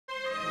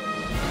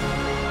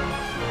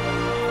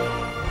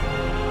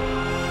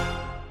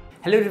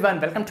Hello everyone,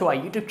 welcome to our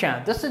YouTube channel.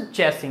 This is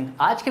जय सिंह।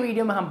 आज के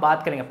वीडियो में हम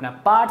बात करेंगे अपना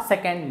पार्ट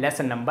सेकंड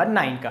लेसन नंबर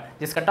 9 का,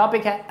 जिसका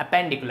टॉपिक है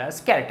अपेंडिकुलर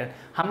स्केलेटन।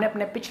 हमने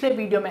अपने पिछले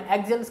वीडियो में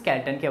एक्सियल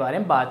स्केलेटन के बारे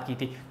में बात की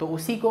थी, तो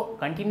उसी को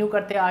कंटिन्यू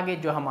करते आगे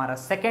जो हमारा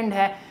सेकंड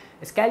है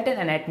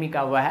स्केलेटन एनाटमी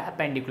का, हुआ है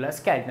अपेंडिकुलर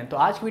स्केलेटन। तो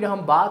आज की वीडियो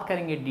हम बात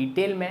करेंगे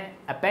डिटेल में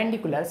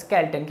अपेंडिकुलर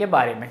स्केलेटन के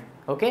बारे में।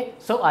 ओके,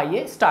 सो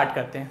आइए स्टार्ट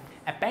करते हैं।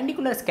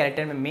 अपेंडिकुलर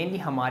स्केलेटन में मेनली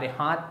हमारे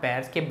हाथ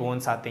पैर के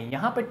बोन्स आते हैं।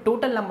 यहाँ पे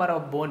टोटल नंबर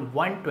ऑफ बोन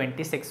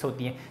 126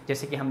 होती हैं।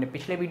 जैसे कि हमने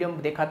पिछले वीडियो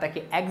में देखा था कि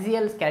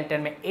एक्सियल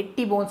स्केलेटन में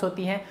 80 बोन्स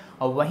होती हैं,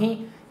 और वहीं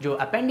जो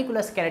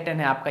अपेंडिकुलर स्केलेटन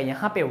है आपका,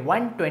 यहाँ पे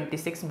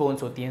 126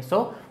 बोन्स होती हैं।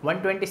 सो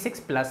 126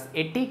 प्लस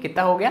 80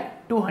 कितना हो गया?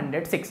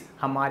 206।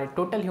 हमारे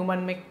टोटल ह्यूमन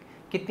में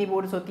कितनी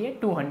बोन्स होती है?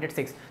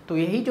 206। तो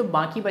यही जो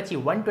बाकी बची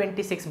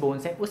 126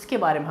 बोन्स है, उसके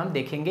बारे में हम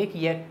देखेंगे कि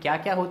यह क्या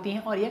क्या होती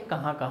हैं और यह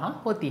कहाँ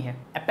कहाँ होती हैं।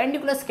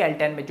 अपेंडिकुलर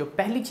स्केलेटन में जो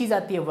पहली चीज़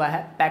आती है वह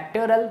है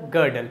पेक्टोरल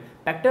गर्डल।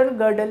 पेक्टोरल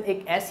गर्डल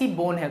एक ऐसी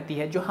बोन होती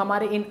है जो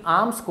हमारे इन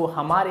आर्म्स को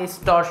हमारे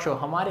इस टॉर्सो,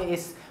 हमारे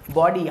इस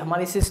बॉडी,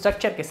 हमारे इस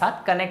स्ट्रक्चर के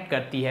साथ कनेक्ट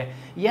करती है।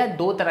 यह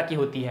दो तरह की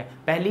होती है,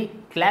 पहली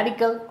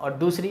क्लैविकल और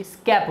दूसरी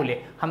स्कैपुले।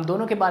 हम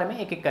दोनों के बारे में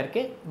एक एक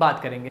करके बात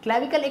करेंगे।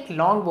 क्लैविकल एक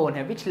लॉन्ग बोन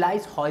है which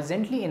lies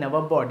horizontally in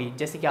our body.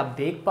 जैसे कि आप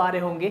देख पा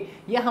रहे होंगे,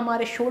 यह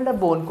हमारे शोल्डर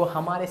बोन को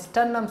हमारे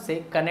स्टर्नम से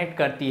कनेक्ट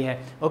करती है।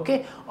 ओके,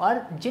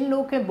 और जिन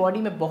लोगों के बॉडी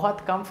में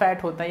बहुत कम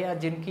फैट होता है या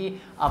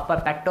जिनकी अपर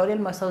पेक्टोरियल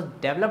मसल्स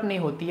डेवलप नहीं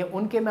होती है,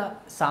 उनके में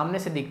सामने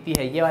से दिखती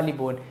है ये वाली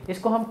बोन।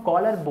 इसको हम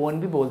कॉलर बोन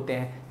भी बोलते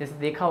हैं। जैसे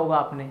देखा होगा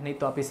आपने, नहीं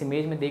तो आप इस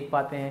इमेज में देख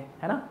पाते हैं,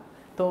 है ना।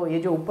 तो ये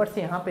जो ऊपर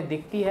से यहाँ पे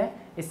दिखती है,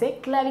 इसे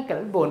क्लैविकल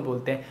बोन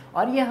बोलते हैं।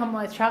 और ये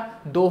हमेशा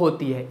दो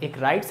होती है, एक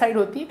राइट साइड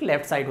होती है, एक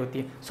लेफ्ट साइड होती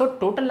है। So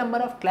total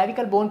number of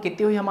clavicle bone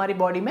कितनी हुई हमारी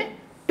बॉडी में?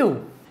 2।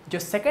 जो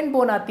सेकंड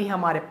बोन आती है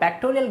हमारे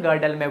पेक्टोरियल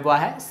गर्डल में, वह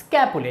है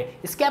स्कैपुले।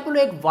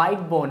 स्कैपुले एक वाइड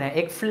बोन है,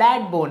 एक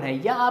फ्लैट बोन है।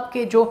 या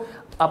आपके जो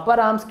अपर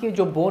आर्म्स की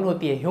जो बोन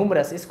होती है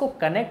ह्यूमरस, इसको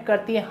कनेक्ट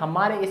करती है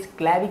हमारे इस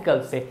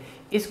क्लैविकल से।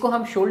 इसको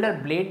हम शोल्डर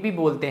ब्लेड भी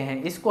बोलते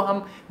हैं, इसको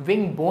हम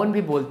विंग बोन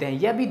भी बोलते हैं।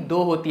 यह भी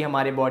दो होती है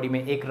हमारे बॉडी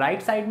में, एक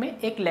राइट साइड में,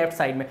 एक लेफ्ट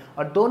साइड में,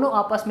 और दोनों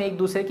आपस में एक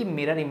दूसरे की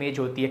मिरर इमेज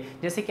होती है,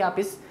 जैसे कि आप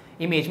इस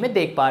इमेज में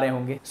देख पा रहे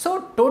होंगे। सो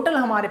टोटल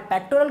हमारे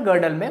पेक्टोरल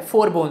गर्डल में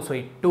 4 बोन्स हुई,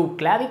 2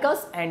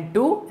 क्लैविकल्स एंड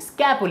 2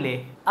 स्कैपुले।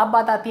 अब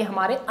बात आती है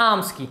हमारे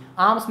आर्म्स की।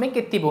 आर्म्स में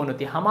कितनी बोन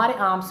होती है? हमारे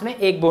आर्म्स में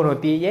एक बोन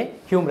होती है, ये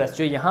ह्यूमरस।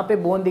 जो यहाँ पे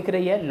बोन दिख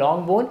रही है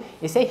लॉन्ग बोन,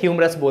 इसे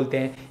ह्यूमरस बोलते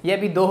हैं। ये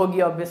भी 2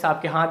 होगी, ऑब्वियस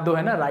आपके हाथ 2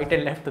 है ना, राइट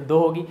एंड लेफ्ट, तो 2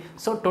 होगी।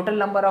 So total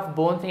number of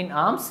bones in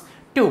arms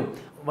 2।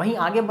 वहीं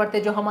आगे बढ़ते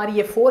जो हमारी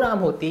ये 4 आर्म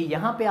होती है,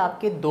 यहाँ पे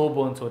आपके 2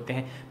 बोन्स होते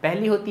हैं।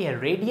 पहली होती है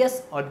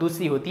रेडियस और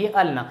दूसरी होती है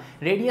अल्ना।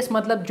 रेडियस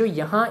मतलब जो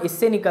यहाँ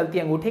इससे निकलती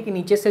है, अंगूठे के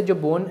नीचे से जो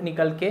बोन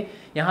निकल के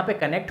यहाँ पे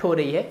कनेक्ट हो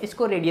रही है,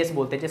 इसको रेडियस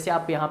बोलते हैं, जैसे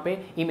आप यहाँ पे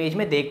इमेज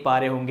में देख पा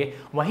रहे होंगे।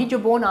 वहीं जो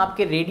बोन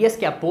आपके रेडियस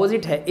के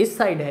अपोजिट है, इस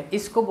साइड है,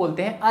 इसको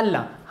बोलते हैं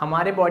अल्ना।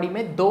 हमारे बॉडी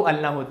में 2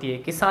 अल्ना होती है,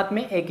 किस हाथ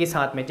में? एक इस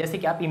हाथ में, जैसे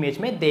कि आप इमेज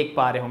में देख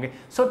पा रहे होंगे।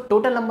 So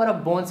total number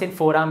of bones in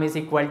 4 arm is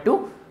equal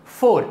to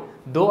 4,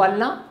 2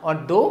 ulna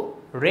और 2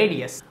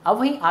 रेडियस। अब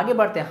वहीं आगे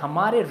बढ़ते हैं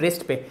हमारे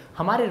रिस्ट पे।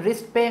 हमारे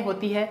रिस्ट पे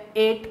होती है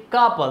 8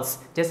 कार्पल्स,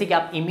 जैसे कि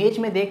आप इमेज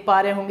में देख पा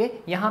रहे होंगे।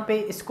 यहाँ पे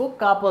इसको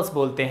कार्पल्स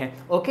बोलते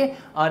हैं। ओके,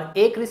 और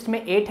एक रिस्ट में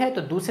 8 है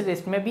तो दूसरे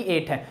रिस्ट में भी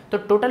 8 है। तो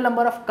टोटल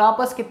नंबर ऑफ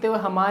कार्पल्स कितने हुए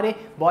हमारे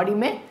बॉडी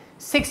में?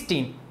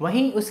 16।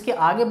 वहीं उसके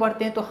आगे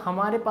बढ़ते हैं तो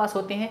हमारे पास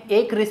होते हैं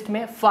एक रिस्ट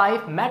में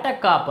 5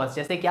 मेटाकार्पल्स,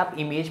 जैसे कि आप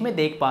इमेज में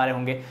देख पा रहे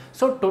होंगे।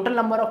 So total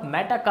number of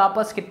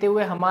metacarpals कितने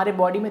हुए हमारे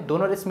बॉडी में,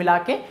 दोनों रिस्ट मिला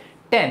के?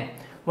 10।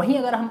 वहीं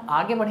अगर हम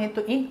आगे बढ़ें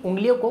तो इन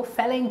उंगलियों को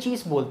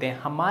फैलेंजेस बोलते हैं।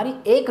 हमारी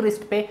एक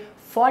रिस्ट पे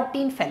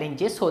 14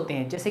 फैलेंजेस होते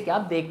हैं, जैसे कि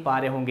आप देख पा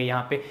रहे होंगे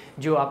यहाँ पे,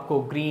 जो आपको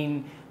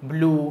ग्रीन,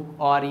 ब्लू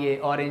और ये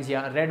ऑरेंज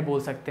या रेड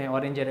बोल सकते हैं,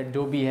 ऑरेंज या रेड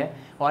जो भी है,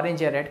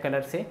 ऑरेंज या रेड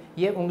कलर से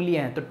ये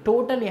उंगलियां हैं। तो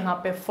टोटल यहाँ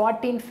पे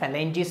 14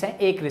 फैलेंजेस हैं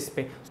एक रिस्ट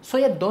पे। सो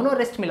ये दोनों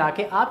रिस्ट मिला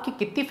के आपकी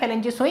कितनी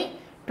फैलेंजेस हुई?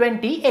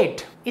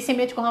 28। इस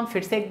इमेज को हम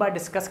फिर से एक बार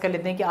डिस्कस कर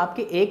लेते हैं कि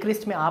आपके एक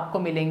रिस्ट में आपको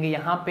मिलेंगे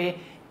यहाँ पे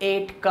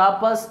 8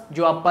 कार्पल्स।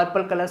 जो आप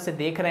पर्पल कलर से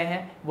देख रहे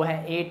हैं वो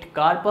है 8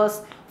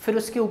 कार्पल्स। फिर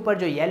उसके ऊपर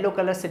जो येलो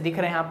कलर से दिख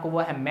रहे हैं आपको, वो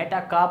है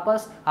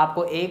मेटाकार्पल्स।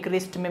 आपको एक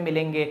रिस्ट में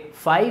मिलेंगे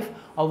 5,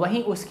 और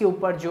वहीं उसके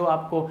ऊपर जो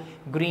आपको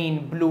ग्रीन,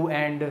 ब्लू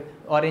एंड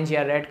ऑरेंज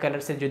या रेड कलर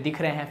से जो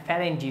दिख रहे हैं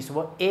फैलेंजेस,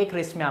 वो एक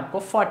रिस्ट में आपको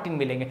 14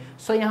 मिलेंगे।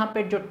 सो यहाँ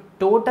पे जो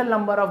टोटल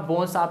नंबर ऑफ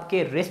बोन्स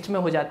आपके रिस्ट में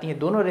हो जाती हैं,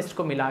 दोनों रिस्ट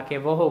को मिला के,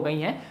 वो हो गई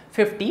हैं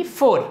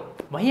 54।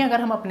 वहीं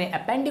अगर हम अपने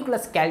अपेंडिकुलर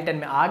स्केलेटन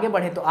में आगे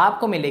बढ़ें तो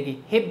आपको मिलेगी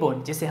हिप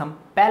बोन, जिसे हम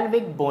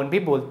पेल्विक बोन भी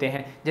बोलते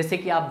हैं। जैसे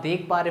कि आप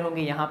देख पा रहे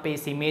होंगे यहाँ पे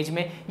इस इमेज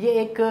में, ये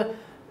एक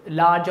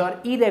लार्ज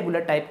और इरेगुलर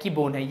टाइप की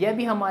बोन है। यह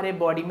भी हमारे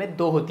बॉडी में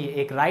 2 होती है,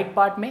 एक राइट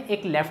पार्ट में,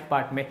 एक लेफ्ट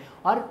पार्ट में।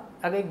 और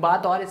अगर एक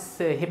बात और इस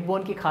हिप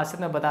बोन की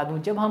खासियत मैं बता दूं,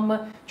 जब हम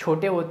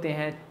छोटे होते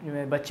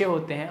हैं, बच्चे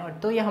होते हैं, और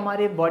तो ये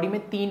हमारे बॉडी में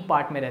 3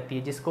 पार्ट में रहती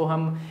है, जिसको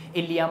हम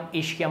इलियम,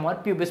 इश्कियम और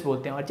प्यूबिस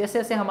बोलते हैं। और जैसे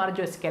जैसे हमारा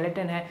जो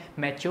स्केलेटन है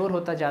मैच्योर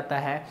होता जाता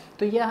है,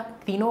 तो यह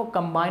तीनों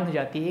कंबाइन हो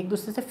जाती है, एक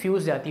दूसरे से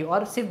फ्यूज जाती है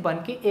और सिर्फ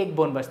बन के एक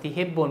बोन बचती है,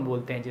 हिप बोन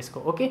बोलते हैं जिसको।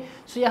 ओके,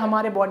 सो यह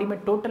हमारे बॉडी में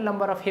total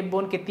number of hip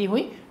bone कितनी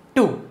हुई?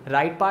 2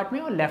 राइट पार्ट में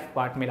और लेफ्ट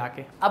पार्ट मिला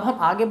के। अब हम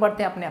आगे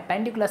बढ़ते हैं अपने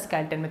अपेंडिकुलर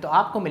स्केलेटन में, तो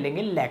आपको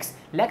मिलेंगे लेग्स।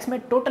 लेग्स में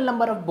टोटल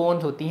नंबर ऑफ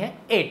बोन्स होती हैं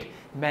 8।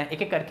 मैं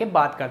एक एक करके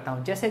बात करता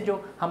हूँ। जैसे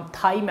जो हम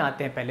थाई में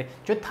आते हैं, पहले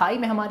जो थाई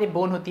में हमारी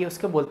बोन होती है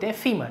उसको बोलते हैं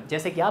फीमर,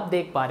 जैसे कि आप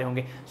देख पा रहे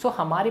होंगे। सो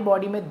हमारी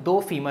बॉडी में 2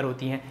 फीमर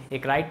होती हैं,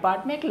 एक राइट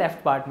पार्ट में एक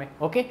लेफ्ट पार्ट में,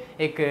 ओके,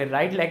 एक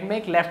राइट लेग में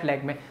एक लेफ्ट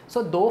लेग में।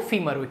 सो 2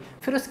 फीमर हुई।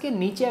 फिर उसके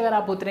नीचे अगर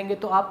आप उतरेंगे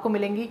तो आपको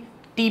मिलेंगी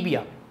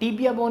टीबिया।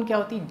 टीबिया बोन क्या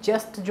होती है?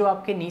 जस्ट जो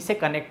आपके नी से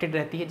कनेक्टेड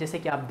रहती है, जैसे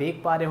कि आप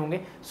देख पा रहे होंगे।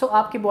 सो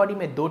आपकी बॉडी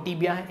में 2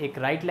 टीबिया हैं, एक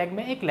राइट लेग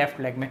में एक लेफ्ट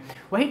लेग में।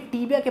 वही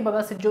टीबिया के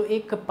बगल से जो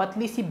एक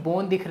पतली सी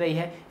बोन दिख रही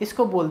है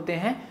इसको बोलते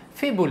हैं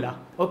फिबुला,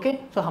 ओके।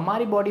 सो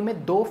हमारी बॉडी में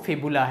 2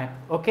 फिबुला है,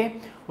 ओके।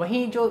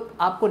 वहीं जो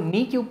आपको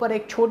नी के ऊपर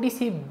एक छोटी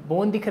सी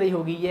बोन दिख रही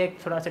होगी, ये एक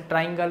थोड़ा सा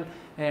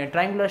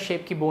ट्रायंगुलर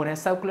शेप की बोन है,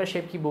 सर्कुलर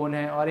शेप की बोन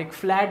है, और एक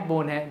फ्लैट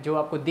बोन है जो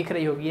आपको दिख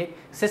रही होगी, एक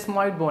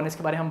सिस्मॉइड बोन है।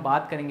 इसके बारे में हम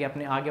बात करेंगे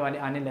अपने आगे वाले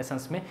आने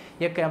लेसन्स में,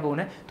 ये क्या बोन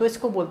है, तो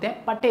इसको बोलते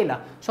हैं पटेला।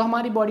 सो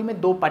हमारी बॉडी में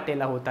 2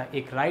 पटेला होता है,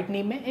 एक राइट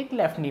नी में एक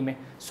लेफ्ट नी में।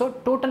 So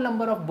total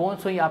number of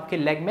bones हुई आपके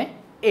लेग में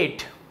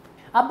 8।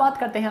 अब बात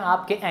करते हैं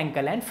आपके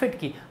एंकल एंड फिट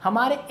की।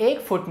 हमारे एक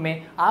फुट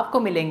में आपको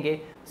मिलेंगे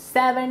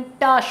 7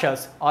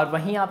 टार्सल्स और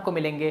वहीं आपको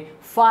मिलेंगे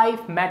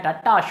 5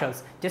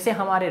 मेटाटार्सल्स। जैसे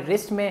हमारे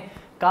रिस्ट में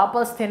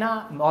कार्पल्स थे ना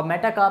और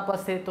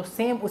मेटाकार्पल्स थे, तो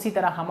सेम उसी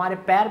तरह हमारे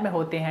पैर में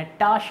होते हैं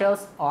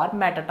टार्सल्स और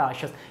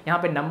मेटाटार्सल्स। यहाँ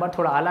पे नंबर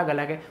थोड़ा अलग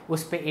अलग है,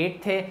 उस पे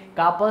 8 थे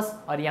कार्पल्स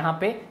और यहाँ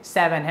पे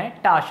 7 है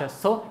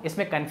टार्सल्स। सो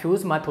इसमें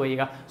कंफ्यूज मत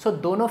होइएगा। सो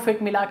दोनों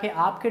फिट मिला के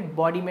आपके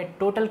बॉडी में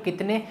टोटल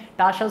कितने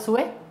टार्सल्स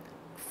हुए?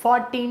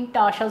 14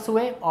 टार्सल्स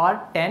हुए और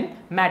 10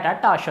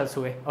 मेटाटार्सल्स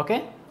हुए, ओके।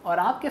 और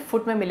आपके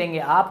फुट में मिलेंगे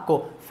आपको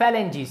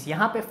फैलेंजिस।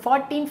 यहाँ पे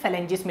 14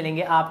 फैलेंजिस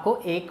मिलेंगे आपको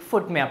एक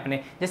फुट में अपने।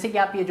 जैसे कि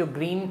आप ये जो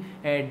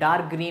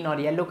डार्क ग्रीन और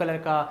येलो कलर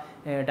का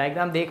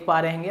डायग्राम देख पा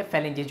रहे हैं,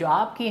 फैलेंजिस जो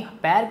आपकी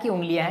पैर की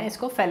उंगलियां हैं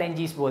इसको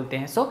फैलेंजिस बोलते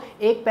हैं। सो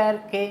एक पैर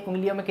के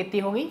उंगलियों में कितनी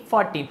होंगी?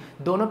 14।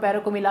 दोनों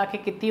पैरों को मिला के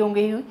कितनी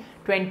होंगी?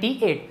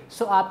 28।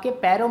 सो आपके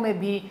पैरों में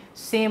भी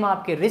सेम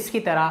आपके रिस्ट की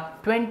तरह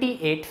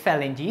 28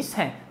 फैलेंजिस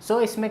हैं।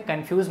 सो इसमें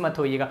कंफ्यूज मत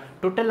होइएगा।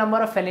 टोटल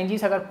नंबर ऑफ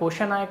फैलेंजिस अगर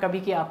क्वेश्चन आए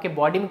कभी कि आपके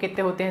बॉडी में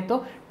कितने होते हैं,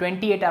 तो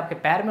 28 आपके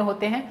पैर में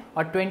होते हैं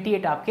और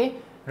 28 आपके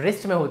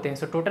रिस्ट में होते हैं।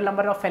 So total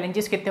number of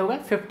phalanges कितने हो गए?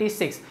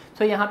 56।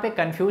 सो यहाँ पे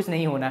कंफ्यूज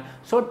नहीं होना।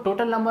 So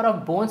total number of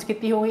bones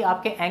कितनी होगी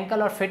आपके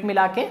एंकल और फिट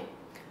मिला के?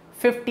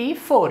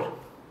 54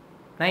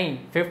 नहीं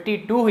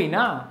 52 हुई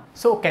ना।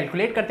 सो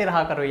कैलकुलेट करते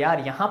रहा करो यार।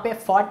 यहाँ पे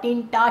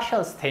 14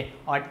 टार्सल्स थे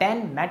और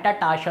 10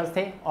 मेटाटार्सल्स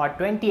थे और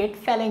 28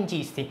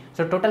 फैलेंजिस थी।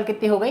 सो टोटल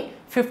कितनी हो गई?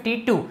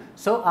 52।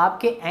 सो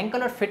आपके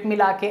एंकल और फिट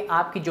मिला के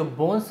आपकी जो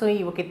बोन्स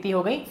हुई वो कितनी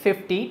हो गई?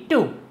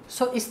 52।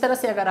 सो इस तरह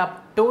से अगर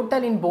आप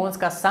टोटल इन बोन्स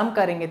का सम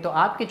करेंगे तो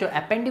आपके जो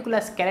एपेंडिकुलर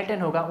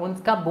स्केलेटन होगा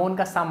उनका बोन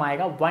का सम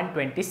आएगा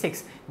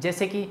 126।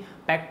 जैसे कि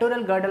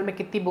पेक्टोरल गर्डल में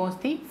कितनी बोन्स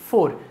थी?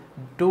 4,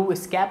 2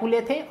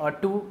 स्कैपुले थे और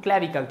 2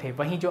 क्लैविकल थे।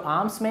 वहीं जो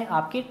आर्म्स में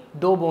आपकी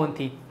 2 बोन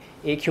थी,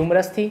 एक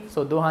ह्यूमरस थी,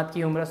 सो 2 हाथ की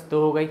ह्यूमरस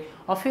 2 हो गई।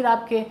 और फिर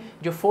आपके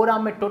जो 4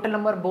 आर्म में टोटल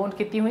नंबर बोन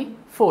कितनी हुई?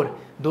 4,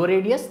 2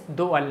 रेडियस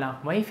 2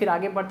 अल्ना। वहीं फिर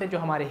आगे बढ़ते जो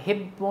हमारे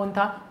हिप बोन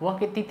था वह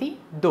कितनी थी?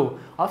 2।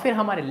 और फिर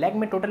हमारे लेग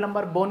में टोटल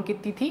नंबर बोन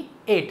कितनी थी?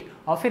 8।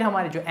 और फिर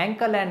हमारे जो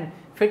एंकल एंड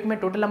फिट में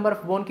टोटल नंबर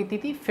ऑफ बोन कितनी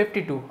थी?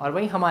 52। और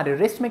वहीं हमारे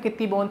रिस्ट में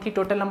कितनी बोन थी?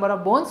 Total number of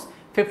bones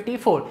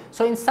 54।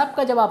 सो इन सब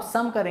का जब आप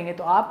सम करेंगे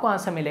तो आपको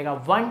आंसर मिलेगा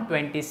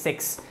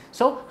 126।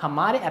 सो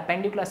हमारे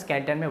एपेंडिकुलर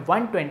स्केलेटन में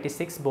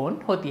 126 बोन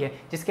होती है,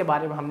 जिसके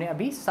बारे में हमने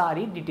अभी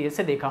सारी डिटेल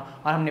से देखा।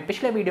 और हमने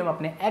पिछले वीडियो में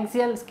अपने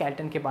एक्सियल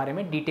स्केलेटन के बारे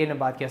में डिटेल में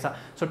बात किया था।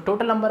 So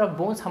total number of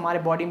bones हमारे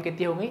बॉडी में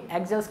कितनी हो गई?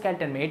 एक्सियल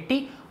स्केलेटन में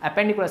 80,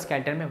 एपेंडिकुलर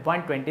स्केलेटन में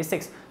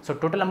 126। So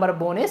total number of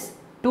bone is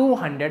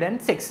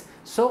 206।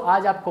 सो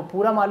आज आपको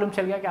पूरा मालूम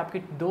चल गया कि आपकी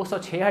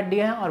 206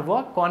 हड्डियां हैं और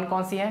वह कौन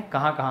कौन सी हैं,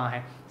 कहाँ कहाँ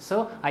हैं।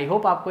 सो आई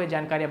होप आपको ये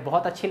जानकारियाँ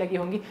बहुत अच्छी लगी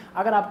होंगी।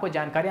 अगर आपको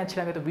जानकारियाँ अच्छी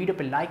लगे तो वीडियो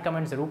पे लाइक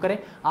कमेंट जरूर करें।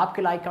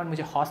 आपके लाइक कमेंट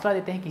मुझे हौसला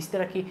देते हैं कि इस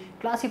तरह की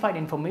क्लासिफाइड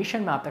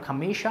इन्फॉर्मेशन मैं आप तक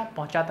हमेशा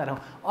पहुँचाता रहूँ।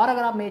 और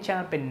अगर आप मेरे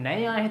चैनल पर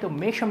नए आए हैं तो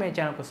मेक श्योर मेरे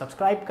चैनल को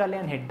सब्सक्राइब कर लें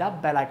and hit the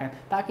bell icon,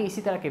 ताकि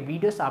इसी तरह के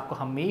वीडियोस आपको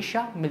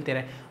हमेशा मिलते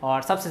रहें।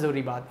 और सबसे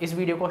ज़रूरी बात, इस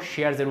वीडियो को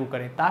शेयर ज़रूर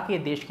करें ताकि ये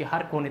देश के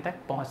हर कोने तक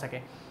पहुँच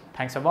सके।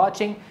 Thanks for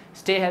watching.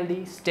 Stay healthy,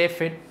 stay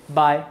fit.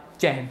 Bye.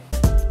 Jai Hind.